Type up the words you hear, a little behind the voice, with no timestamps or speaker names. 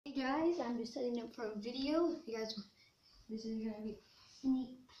Hey guys, I'm just setting up for a video. You guys, this is gonna be a sneak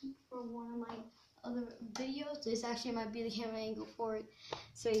peek for one of my other videos. This actually might be the camera angle for it,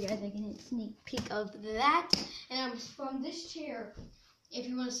 so you guys can get a sneak peek of that. And I'm from this chair. If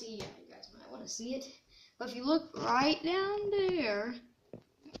you want to see, yeah, you guys might want to see it. But if you look right down there,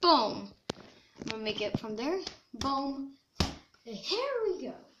 boom. I'm gonna make it from there, boom. And here we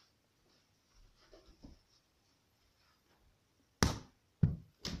go.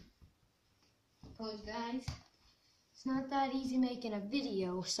 Guys, it's not that easy making a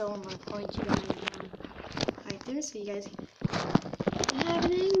video, so I'm gonna point you guys right there so you guys have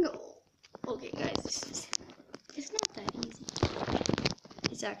an angle. Okay guys, it's not that easy.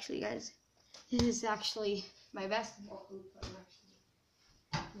 It's actually, guys, this is actually my basketball hoop. I'm actually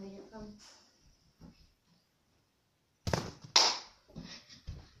making it from.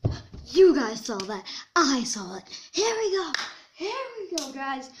 You guys saw that. I saw it. Here we go. Here we go,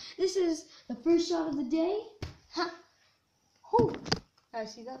 guys. This is the first shot of the day. Huh. Whew.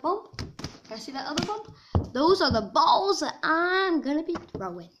 Guys, see that bump? Guys, see that other bump? Those are the balls that I'm gonna be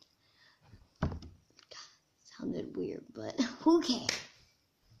throwing. God, sounded weird, but who cares?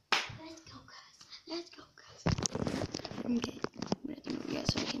 Let's go, guys. Let's go, guys. Okay, I'm gonna move you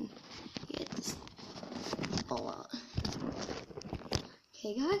guys so I can get this ball out.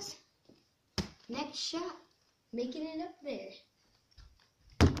 Okay, guys. Next shot. Making it up there.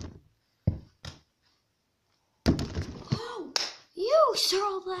 You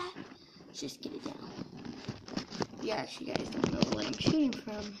saw that? Just get it down. Yeah, actually, guys don't know what I'm shooting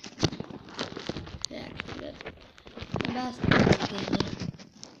from. Yeah, actually, that's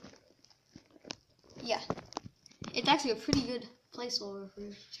yeah, it's actually a pretty good placeholder for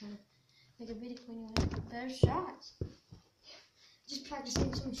trying to make a video when you want better shots. Just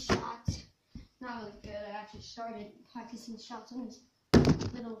practicing some shots. Not really good. I actually started practicing shots on this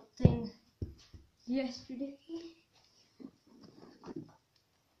little thing yesterday.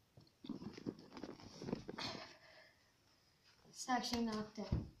 It's actually not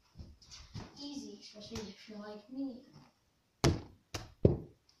that easy, especially if you're like me.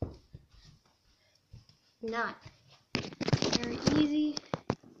 Not very easy,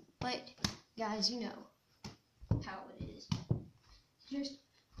 but guys, you know how it is. Just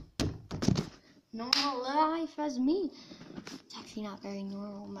normal life as me. It's actually not very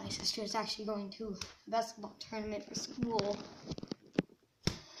normal. My sister is actually going to a basketball tournament for school,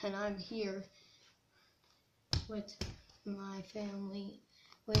 and I'm here with my family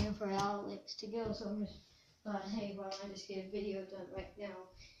waiting for Alex to go, so I'm just hey, why don't I just get a video done right now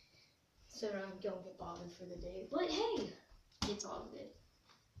so that I don't get bothered for the day. But hey, it's all good.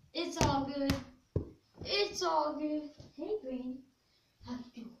 It's all good. It's all good. Hey Granny, how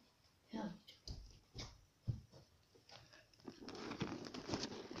you doing? How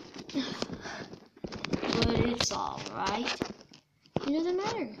you doing? But it's alright. It doesn't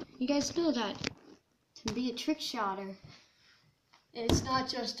matter. You guys know that to be a trick shotter, it's not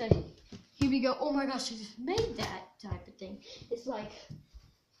just a, here we go, oh my gosh, I just made that type of thing. It's like,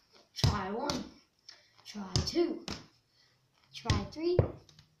 try 1, try 2, try 3,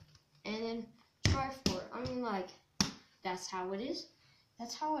 and then try 4. I mean, like, that's how it is.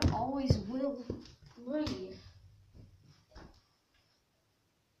 That's how it always will be.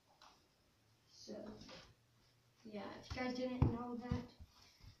 So, yeah, if you guys didn't know that,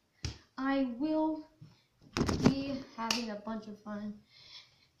 I will be having a bunch of fun.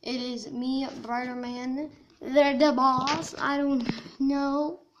 It is me, Brighterman. They're the boss. I don't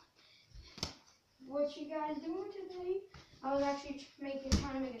know what you guys doing today. I was actually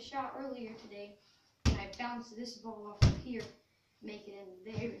trying to make a shot earlier today, and I bounced this ball off of here, make it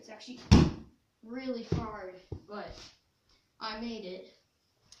in there. It's actually really hard, but I made it.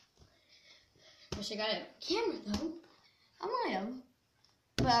 Wish I got a camera though. I might have,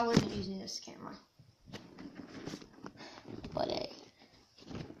 but I wasn't using this camera. But hey,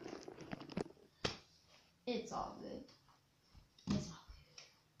 it's all good. It's all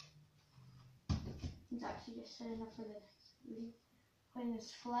good. It's actually just setting up for the video. Putting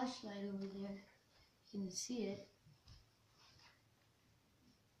this flashlight over there. You can see it.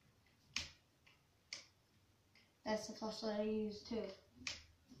 That's the flashlight I use to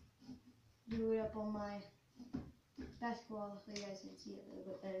do it up on my basketball so you guys can see it a little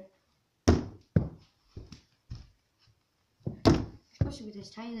bit better. Especially with this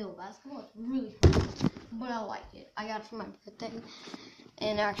tiny little basketball, it's really fun, but I like it. I got it for my birthday,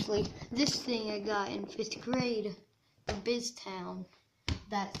 and actually, this thing I got in 5th grade for BizTown.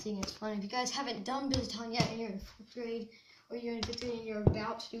 That thing is fun. If you guys haven't done BizTown yet, and you're in 4th grade, or you're in 5th grade and you're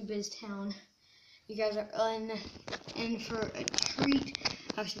about to do BizTown, you guys are in for a treat.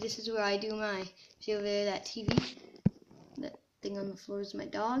 Actually, this is where I do my, see over there, that TV? That thing on the floor is my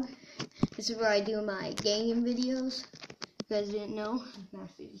dog. This is where I do my gaming videos. You guys didn't know?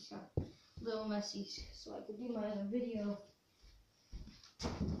 Actually, just got a little messy so I could do my other video.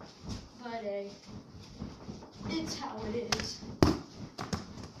 But it's how it is.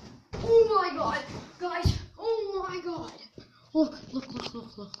 Oh my god, guys! Oh my god! Look, look, look,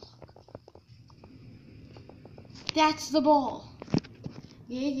 look, look. That's the ball.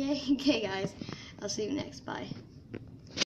 Yeah, yeah. Okay, guys. I'll see you next. Bye.